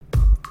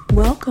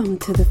Welcome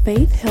to the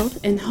Faith, Health,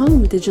 and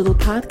Home Digital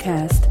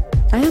Podcast.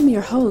 I am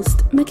your host,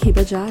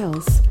 Makeba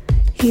Giles.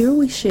 Here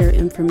we share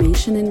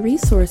information and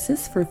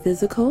resources for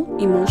physical,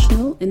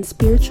 emotional, and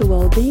spiritual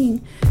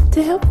well-being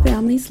to help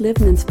families live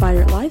an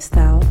inspired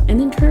lifestyle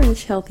and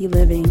encourage healthy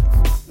living.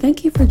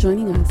 Thank you for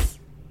joining us.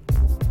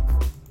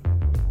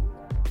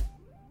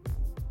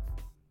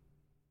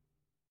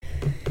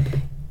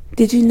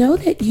 Did you know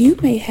that you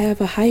may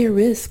have a higher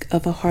risk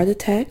of a heart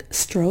attack,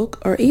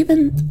 stroke, or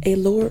even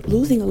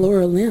losing a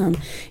lower limb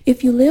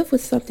if you live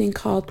with something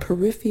called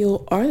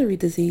peripheral artery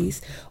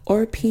disease,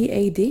 or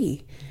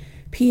PAD?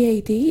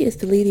 PAD is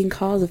the leading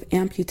cause of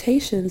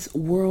amputations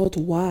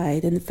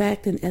worldwide. In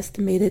fact, an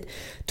estimated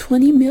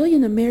 20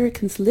 million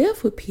Americans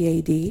live with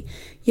PAD,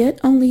 yet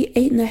only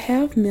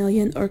 8.5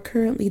 million are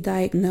currently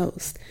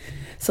diagnosed.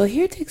 So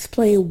here to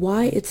explain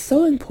why it's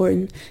so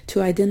important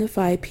to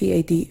identify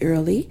PAD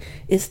early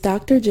is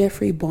Dr.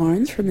 Jeffrey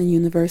Barnes from the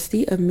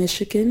University of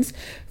Michigan's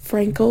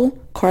Frankel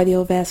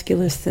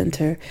Cardiovascular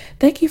Center.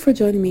 Thank you for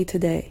joining me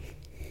today.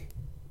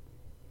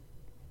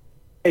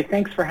 Hey,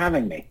 thanks for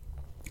having me.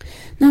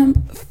 Now,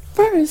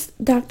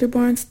 first, Dr.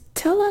 Barnes,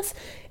 tell us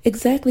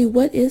exactly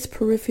what is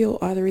peripheral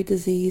artery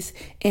disease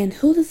and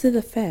who does it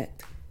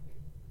affect?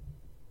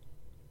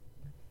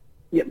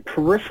 Yeah,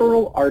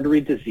 peripheral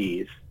artery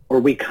disease, or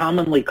we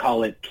commonly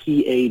call it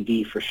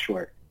PAD for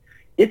short.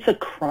 It's a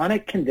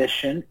chronic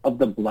condition of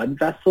the blood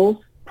vessels,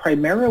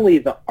 primarily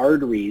the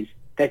arteries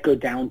that go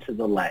down to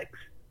the legs.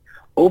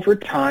 Over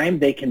time,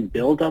 they can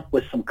build up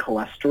with some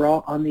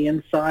cholesterol on the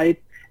inside,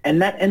 and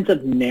that ends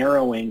up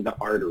narrowing the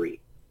artery.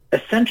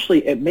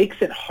 Essentially, it makes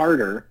it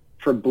harder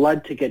for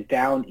blood to get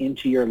down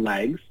into your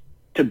legs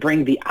to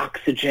bring the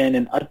oxygen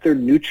and other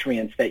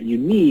nutrients that you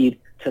need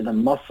to the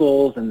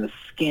muscles and the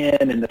skin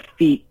and the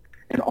feet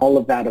and all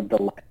of that of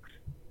the legs.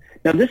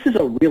 Now, this is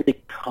a really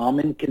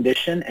common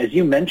condition. As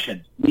you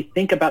mentioned, we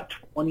think about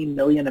 20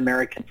 million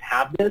Americans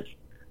have this,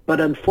 but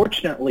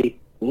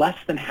unfortunately, less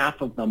than half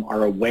of them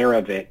are aware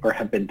of it or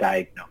have been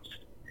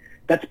diagnosed.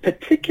 That's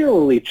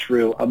particularly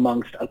true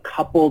amongst a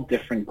couple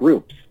different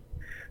groups.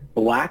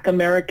 Black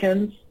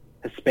Americans,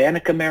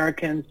 Hispanic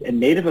Americans, and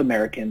Native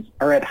Americans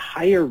are at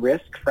higher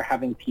risk for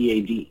having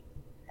PAD.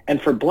 And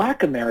for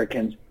Black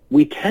Americans,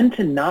 we tend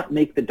to not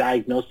make the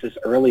diagnosis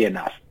early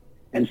enough.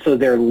 And so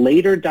their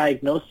later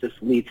diagnosis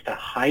leads to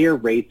higher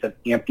rates of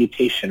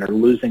amputation or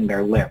losing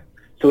their limb.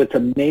 So it's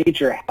a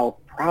major health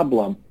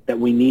problem that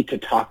we need to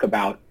talk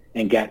about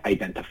and get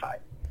identified.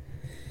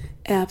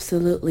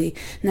 Absolutely.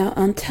 Now,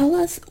 tell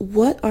us,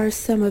 what are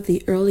some of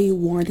the early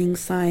warning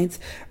signs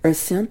or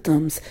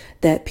symptoms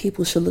that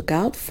people should look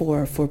out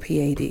for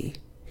PAD?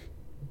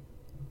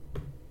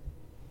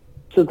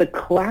 So the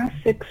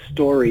classic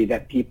story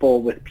that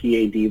people with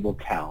PAD will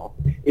tell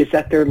is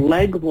that their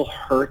leg will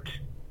hurt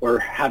or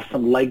have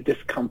some leg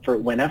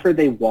discomfort whenever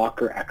they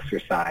walk or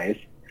exercise,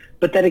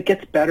 but that it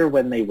gets better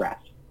when they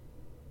rest.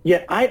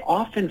 Yet I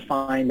often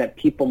find that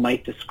people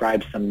might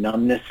describe some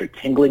numbness or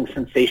tingling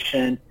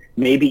sensation,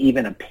 maybe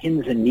even a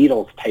pins and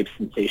needles type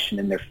sensation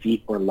in their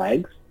feet or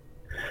legs.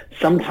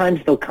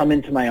 Sometimes they'll come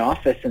into my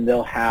office and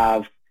they'll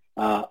have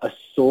a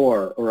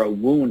sore or a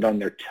wound on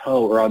their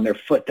toe or on their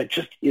foot that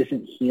just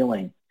isn't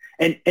healing.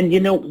 And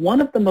you know,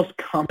 one of the most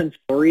common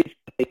stories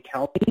that they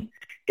tell me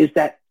is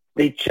that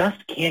they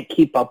just can't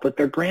keep up with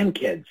their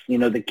grandkids. You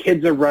know, the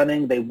kids are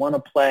running, they want to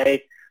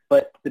play,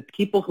 but the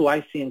people who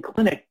I see in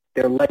clinic,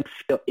 their legs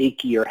feel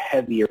achy or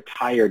heavy or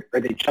tired, or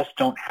they just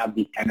don't have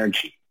the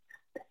energy.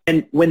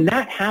 And when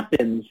that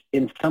happens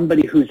in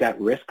somebody who's at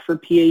risk for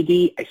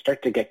PAD, I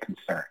start to get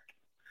concerned.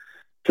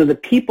 So the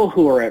people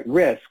who are at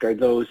risk are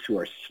those who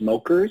are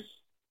smokers,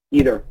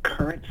 either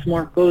current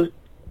smokers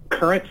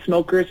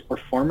or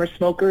former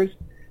smokers,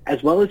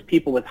 as well as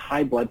people with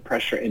high blood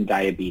pressure and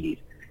diabetes.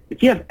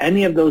 If you have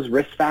any of those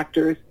risk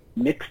factors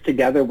mixed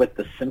together with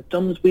the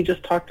symptoms we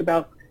just talked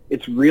about,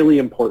 it's really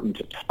important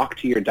to talk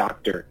to your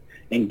doctor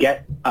and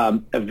get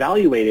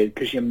evaluated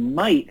because you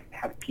might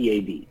have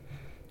PAD.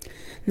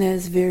 That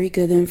is very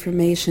good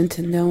information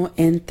to know,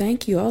 and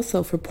thank you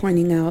also for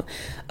pointing out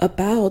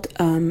about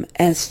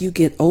as you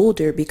get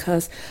older,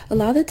 because a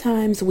lot of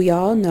times we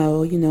all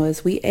know,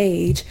 as we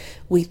age,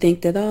 we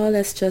think that,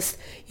 that's just,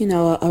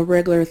 a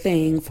regular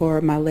thing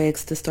for my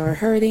legs to start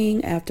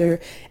hurting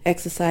after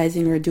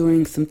exercising or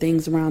doing some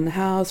things around the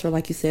house, or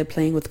like you said,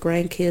 playing with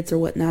grandkids or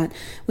whatnot.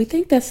 We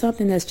think that's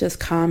something that's just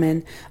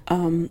common,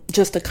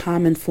 just a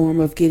common form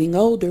of getting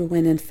older,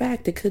 when in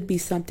fact it could be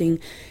something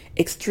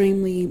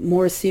extremely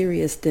more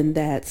serious than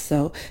that.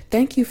 So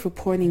thank you for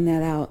pointing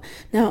that out.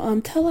 Now,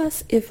 tell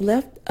us, if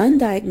left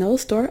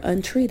undiagnosed or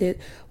untreated,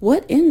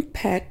 what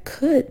impact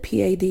could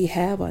PAD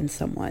have on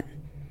someone?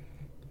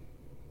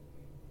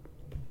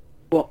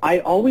 Well, I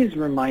always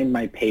remind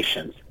my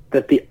patients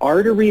that the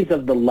arteries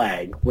of the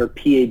leg where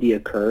PAD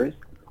occurs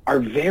are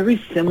very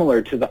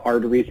similar to the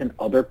arteries in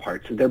other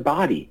parts of their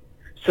body.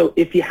 So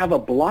if you have a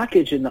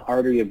blockage in the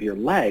artery of your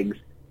legs,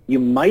 you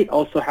might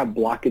also have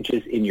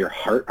blockages in your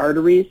heart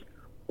arteries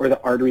or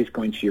the arteries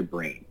going to your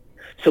brain.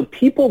 So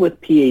people with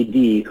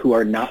PAD who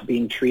are not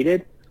being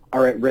treated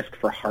are at risk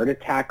for heart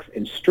attacks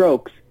and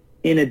strokes,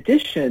 in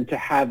addition to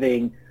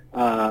having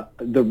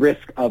the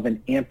risk of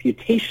an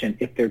amputation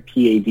if their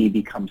PAD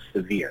becomes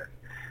severe.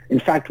 In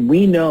fact,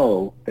 we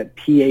know that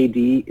PAD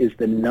is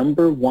the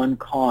number one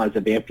cause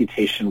of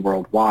amputation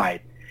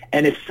worldwide.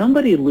 And if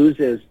somebody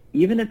loses,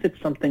 even if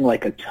it's something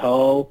like a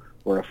toe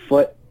or a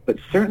foot, but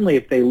certainly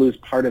if they lose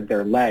part of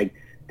their leg,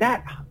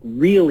 that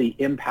really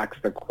impacts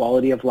their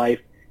quality of life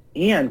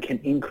and can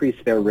increase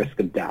their risk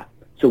of death.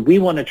 So we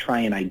want to try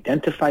and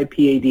identify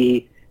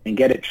PAD and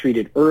get it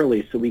treated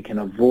early so we can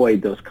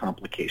avoid those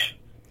complications.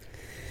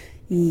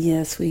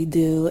 Yes, we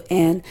do.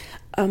 And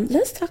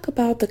let's talk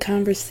about the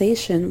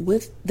conversation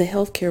with the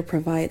healthcare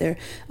provider.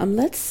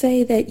 Let's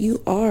say that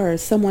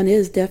someone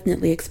is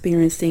definitely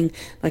experiencing,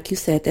 like you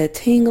said, that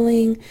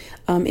tingling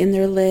in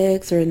their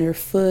legs or in their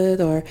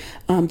foot, or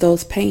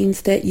those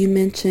pains that you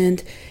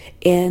mentioned.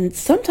 And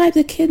sometimes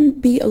it can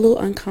be a little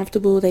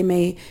uncomfortable. They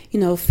may,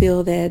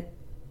 feel that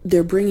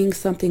they're bringing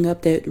something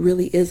up that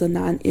really is a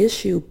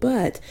non-issue.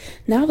 But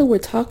now that we're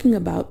talking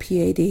about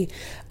PAD,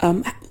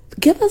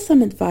 give us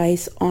some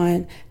advice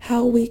on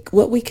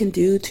what we can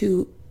do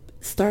to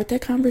start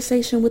that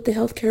conversation with the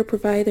healthcare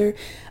provider,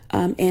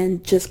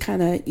 and just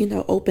kind of,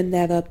 open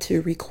that up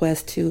to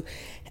request to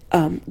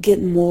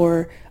get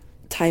more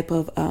type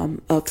of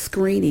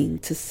screening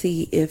to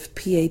see if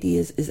PAD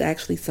is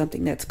actually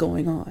something that's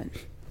going on.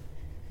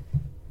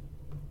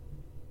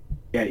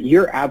 Yeah,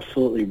 you're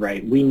absolutely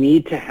right. We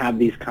need to have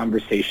these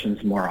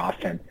conversations more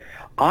often.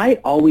 I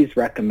always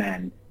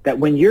recommend that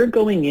when you're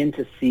going in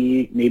to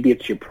see, maybe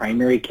it's your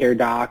primary care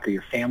doc or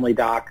your family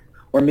doc,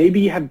 or maybe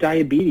you have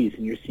diabetes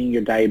and you're seeing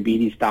your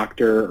diabetes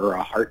doctor or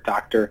a heart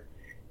doctor,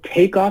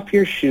 take off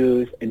your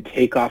shoes and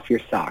take off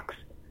your socks.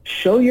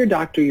 Show your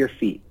doctor your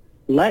feet.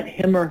 Let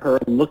him or her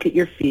look at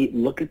your feet,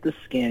 look at the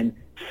skin,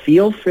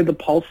 feel for the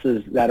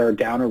pulses that are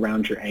down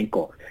around your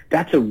ankle.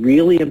 That's a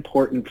really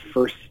important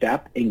first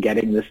step in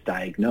getting this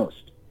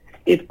diagnosed.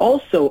 It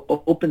also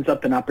opens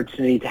up an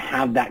opportunity to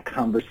have that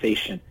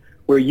conversation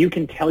where you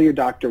can tell your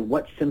doctor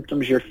what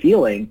symptoms you're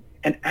feeling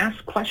and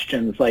ask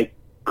questions like,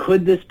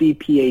 could this be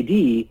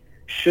PAD?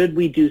 Should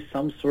we do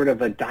some sort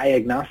of a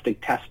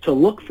diagnostic test to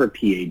look for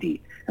PAD?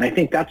 And I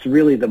think that's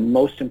really the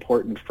most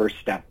important first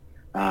step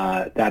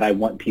that I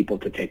want people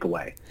to take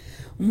away.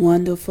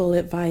 Wonderful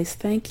advice.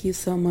 Thank you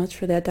so much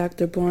for that,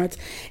 Dr. Barnes.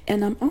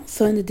 And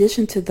also, in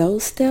addition to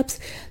those steps,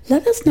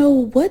 let us know,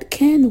 what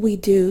can we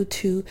do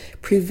to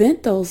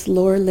prevent those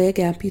lower leg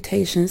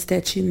amputations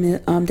that you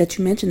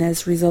mentioned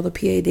as a result of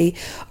PAD,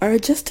 or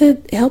just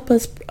to help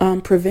us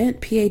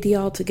prevent PAD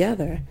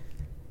altogether?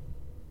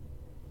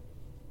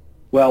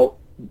 Well,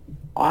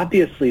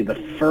 obviously, the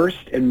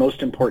first and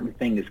most important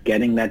thing is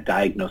getting that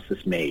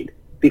diagnosis made.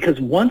 Because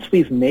once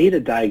we've made a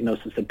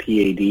diagnosis of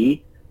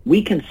PAD,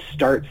 we can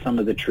start some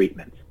of the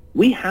treatments.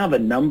 We have a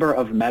number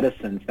of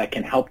medicines that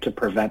can help to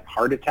prevent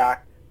heart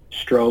attack,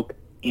 stroke,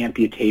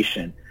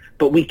 amputation,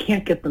 but we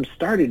can't get them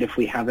started if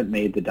we haven't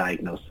made the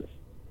diagnosis.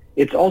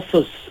 It's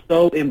also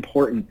so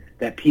important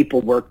that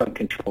people work on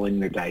controlling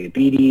their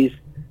diabetes,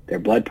 their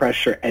blood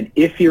pressure, and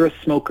if you're a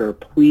smoker,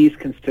 please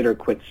consider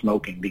quit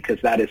smoking,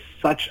 because that is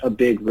such a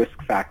big risk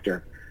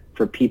factor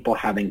for people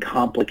having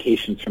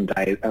complications from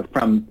PAD,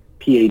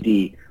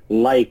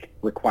 like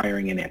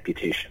requiring an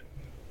amputation.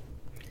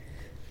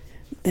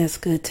 That's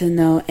good to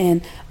know.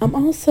 And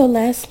also,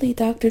 lastly,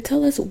 doctor,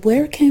 tell us,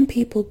 where can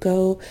people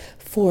go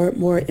for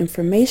more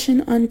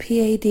information on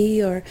PAD,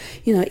 or,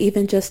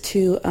 even just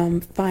to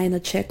find a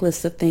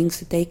checklist of things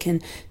that they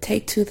can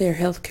take to their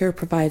healthcare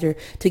provider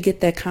to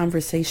get that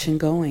conversation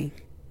going?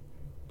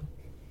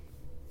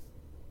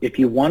 If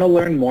you want to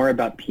learn more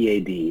about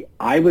PAD,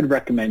 I would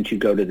recommend you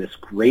go to this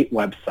great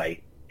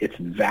website. It's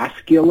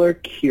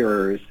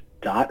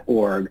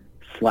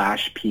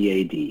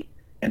vascularcures.org/PAD.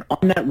 And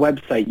on that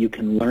website, you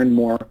can learn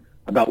more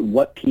about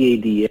what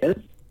PAD is,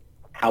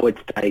 how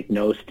it's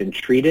diagnosed and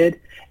treated,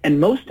 and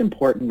most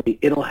importantly,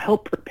 it'll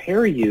help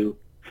prepare you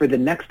for the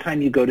next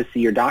time you go to see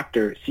your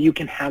doctor, so you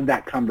can have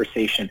that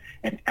conversation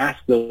and ask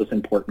those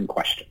important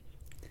questions.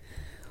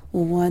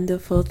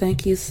 Wonderful.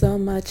 Thank you so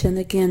much. And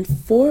again,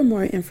 for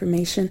more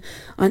information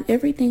on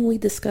everything we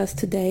discussed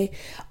today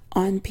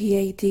on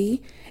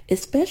PAD,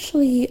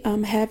 especially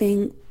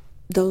having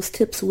those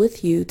tips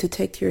with you to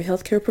take to your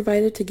healthcare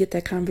provider to get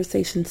that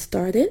conversation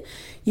started,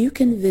 you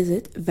can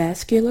visit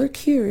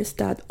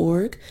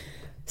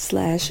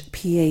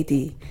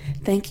vascularcures.org/PAD.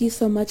 Thank you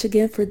so much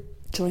again for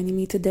joining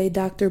me today,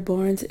 Dr.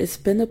 Barnes. It's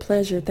been a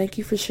pleasure. Thank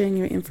you for sharing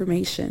your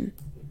information.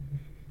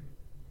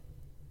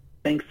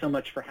 Thanks so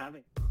much for having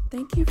me.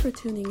 Thank you for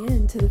tuning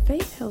in to the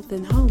Faith, Health,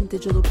 and Home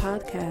digital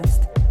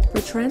podcast. For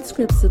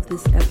transcripts of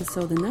this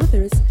episode and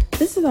others,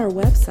 visit our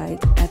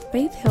website at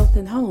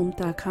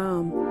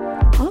faithhealthandhome.com.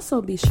 Also,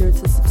 be sure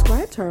to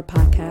subscribe to our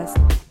podcast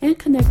and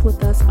connect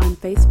with us on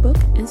Facebook,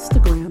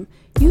 Instagram,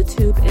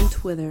 YouTube, and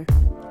Twitter.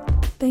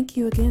 Thank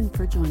you again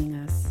for joining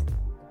us.